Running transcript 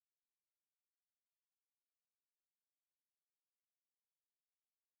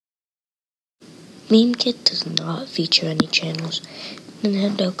Meme Kid does not feature any channels.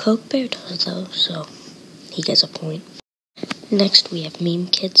 Nintendo Coke Bear does though, so he gets a point. Next we have Meme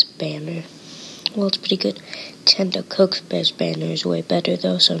Kid's banner. Well, it's pretty good. Nintendo Coke Bear's banner is way better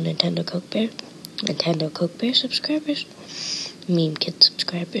though, so Nintendo Coke Bear subscribers, Meme Kid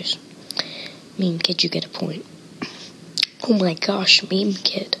subscribers. Meme Kid, you get a point. Oh my gosh, Meme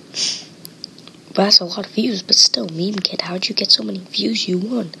Kid. That's a lot of views, but still, Meme Kid, how'd you get so many views? You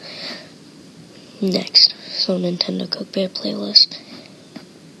won. Next, so Nintendo Coke Bear playlist.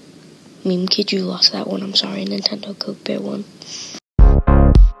 Meme Kid, you lost that one. I'm sorry, Nintendo Coke Bear won.